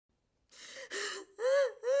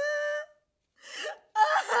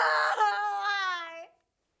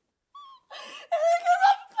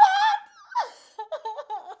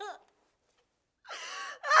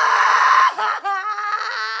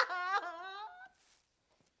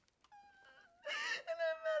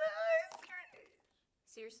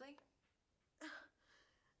Seriously?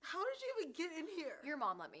 How did you even get in here? Your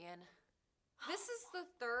mom let me in. This is the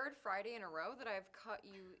third Friday in a row that I've caught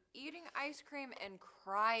you eating ice cream and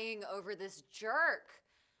crying over this jerk.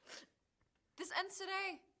 This ends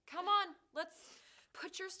today. Come on, let's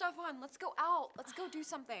put your stuff on. Let's go out. Let's go do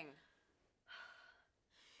something.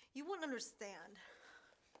 You wouldn't understand.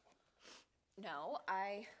 No,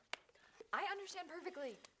 I understand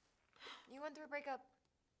perfectly. You went through a breakup.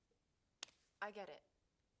 I get it.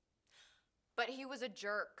 But he was a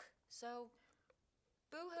jerk, so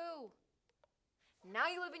boo-hoo. Now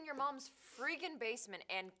you live in your mom's freaking basement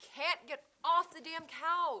and can't get off the damn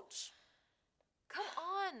couch. Come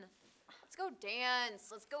on. Let's go dance.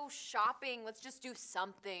 Let's go shopping. Let's just do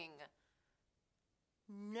something.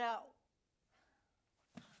 No.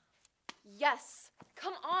 Yes.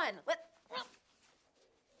 Come on.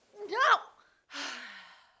 No!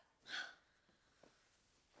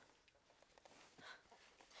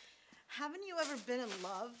 Haven't you ever been in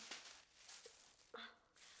love?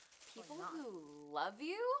 People who love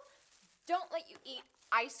you don't let you eat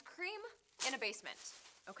ice cream in a basement,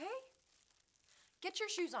 okay? Get your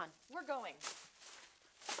shoes on. We're going.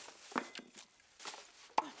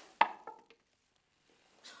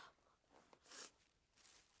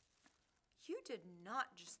 You did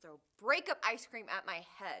not just throw breakup ice cream at my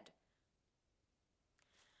head.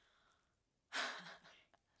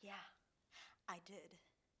 Yeah, I did.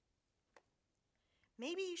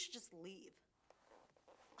 Maybe you should just leave.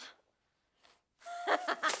 All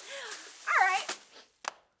right.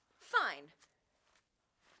 Fine.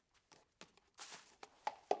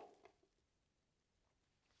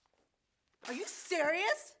 Are you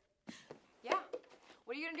serious? Yeah.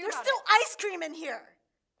 What are you gonna do There's about still it? ice cream in here.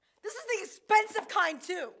 This is the expensive kind,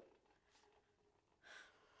 too.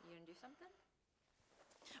 You gonna do something?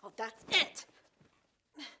 Oh, that's it.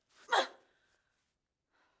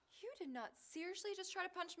 You did not seriously just try to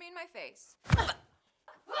punch me in my face.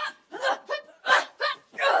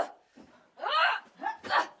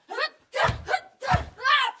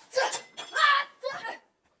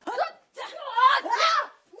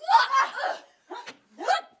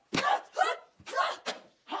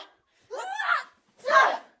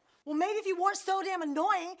 Well, maybe if you weren't so damn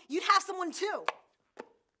annoying, you'd have someone too.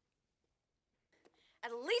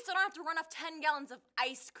 At least I don't have to run off 10 gallons of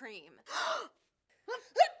ice cream.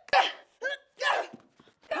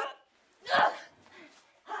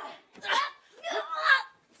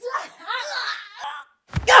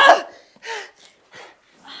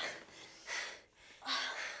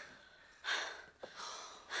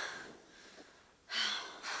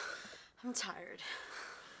 I'm tired.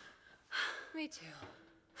 Me too.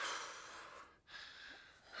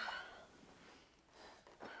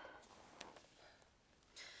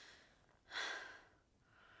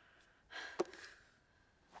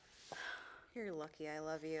 You're lucky I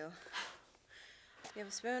love you. You have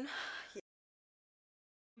a spoon? Yeah.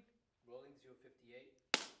 Rolling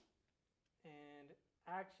 058. And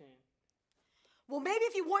action. Well, maybe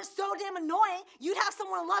if you weren't so damn annoying, you'd have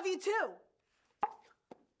someone love you too.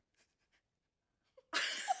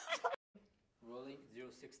 Rolling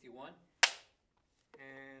 061.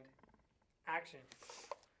 And action.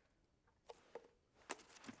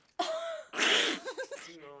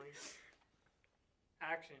 Keep rolling.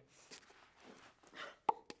 Action.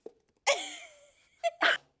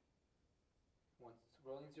 Once.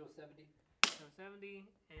 Rolling 070. 070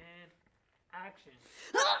 and action.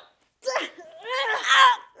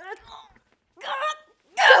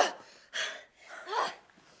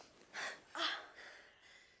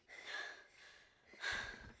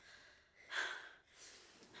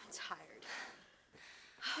 I'm tired.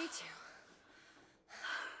 Me too.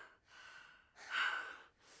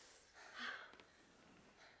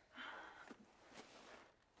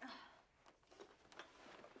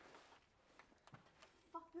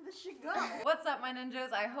 Where did she go? What's up, my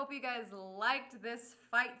ninjas? I hope you guys liked this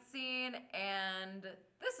fight scene, and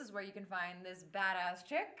this is where you can find this badass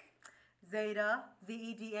chick. Zeda,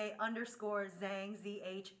 Zeda _Zhang,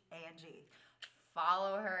 ZHANG.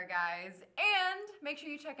 Follow her, guys, and make sure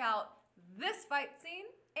you check out this fight scene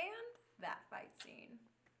and that fight scene.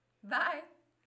 Bye.